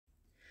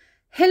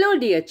Hello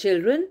dear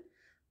children,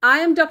 I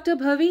am Dr.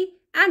 Bhavi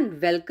and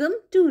welcome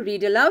to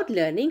Read Aloud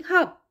Learning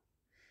Hub.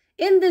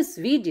 In this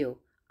video,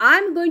 I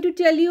am going to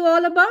tell you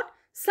all about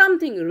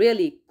something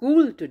really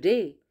cool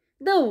today,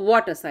 the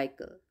water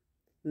cycle.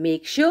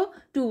 Make sure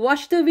to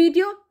watch the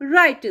video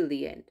right till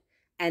the end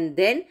and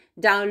then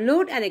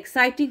download an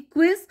exciting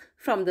quiz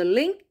from the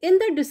link in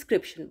the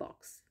description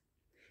box.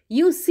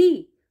 You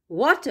see,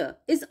 water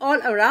is all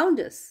around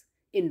us,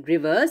 in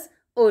rivers,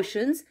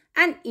 oceans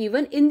and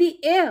even in the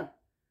air.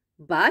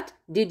 But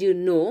did you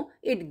know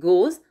it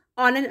goes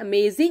on an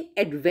amazing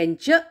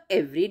adventure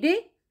every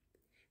day?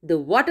 The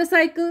water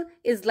cycle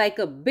is like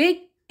a big,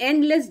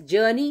 endless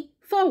journey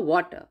for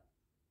water.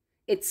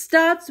 It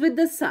starts with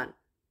the sun.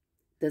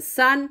 The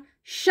sun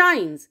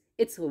shines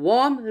its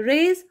warm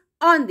rays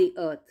on the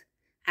earth,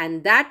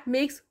 and that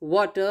makes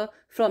water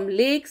from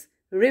lakes,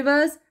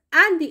 rivers,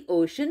 and the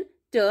ocean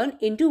turn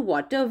into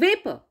water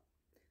vapor.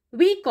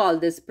 We call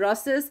this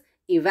process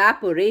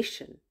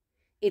evaporation.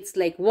 It's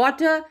like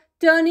water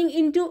turning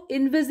into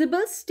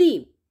invisible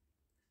steam.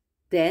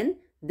 Then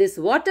this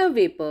water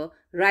vapor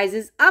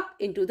rises up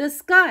into the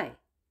sky,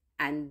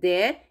 and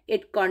there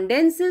it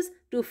condenses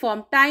to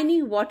form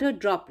tiny water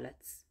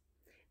droplets.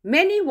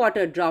 Many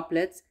water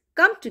droplets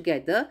come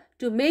together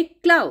to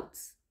make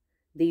clouds.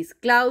 These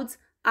clouds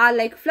are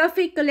like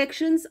fluffy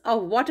collections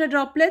of water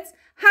droplets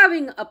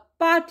having a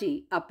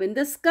party up in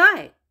the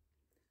sky.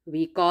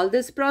 We call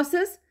this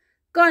process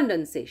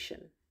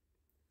condensation.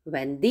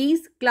 When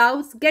these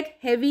clouds get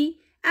heavy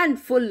and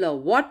full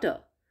of water,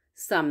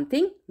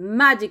 something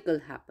magical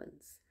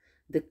happens.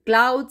 The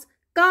clouds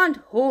can't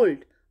hold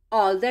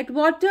all that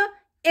water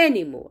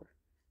anymore,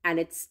 and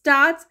it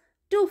starts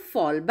to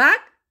fall back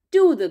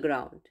to the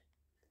ground.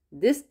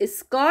 This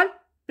is called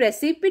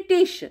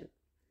precipitation.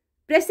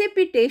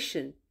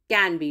 Precipitation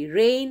can be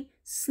rain,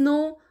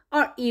 snow,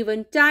 or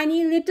even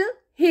tiny little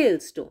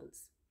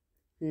hailstones.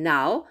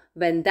 Now,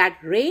 when that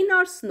rain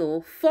or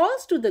snow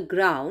falls to the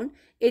ground,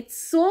 it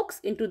soaks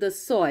into the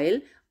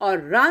soil or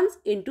runs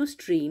into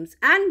streams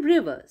and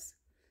rivers.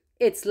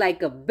 It's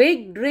like a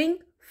big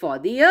drink for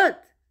the earth.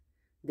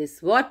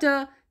 This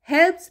water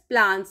helps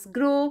plants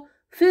grow,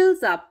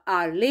 fills up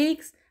our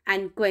lakes,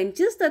 and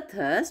quenches the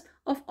thirst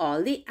of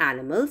all the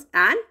animals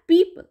and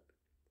people.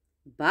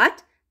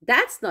 But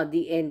that's not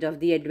the end of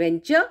the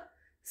adventure.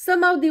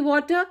 Some of the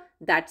water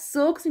that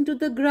soaks into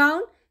the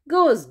ground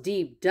goes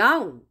deep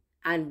down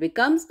and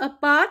becomes a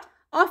part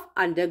of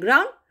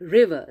underground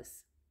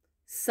rivers.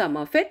 Some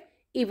of it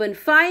even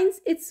finds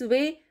its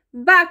way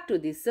back to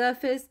the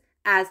surface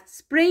as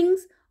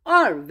springs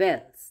or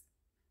wells.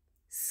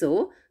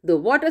 So, the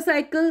water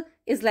cycle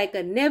is like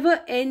a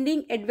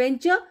never-ending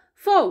adventure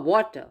for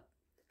water,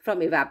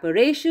 from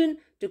evaporation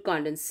to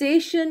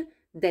condensation,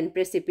 then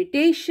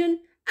precipitation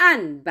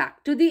and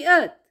back to the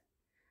earth.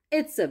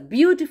 It's a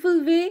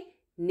beautiful way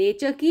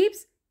nature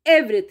keeps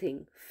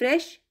everything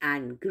fresh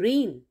and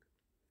green.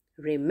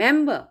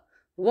 Remember,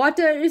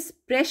 water is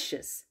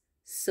precious,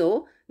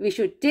 so we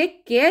should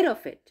take care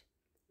of it.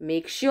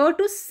 Make sure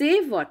to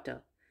save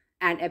water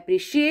and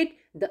appreciate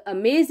the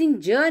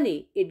amazing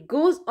journey it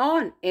goes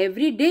on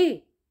every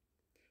day.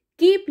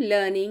 Keep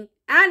learning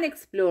and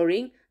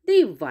exploring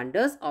the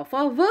wonders of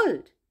our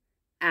world,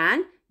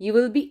 and you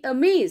will be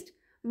amazed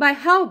by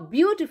how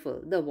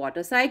beautiful the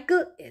water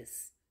cycle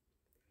is.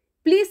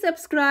 Please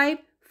subscribe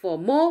for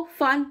more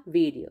fun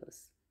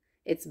videos.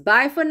 It's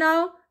bye for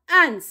now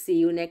and see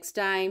you next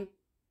time.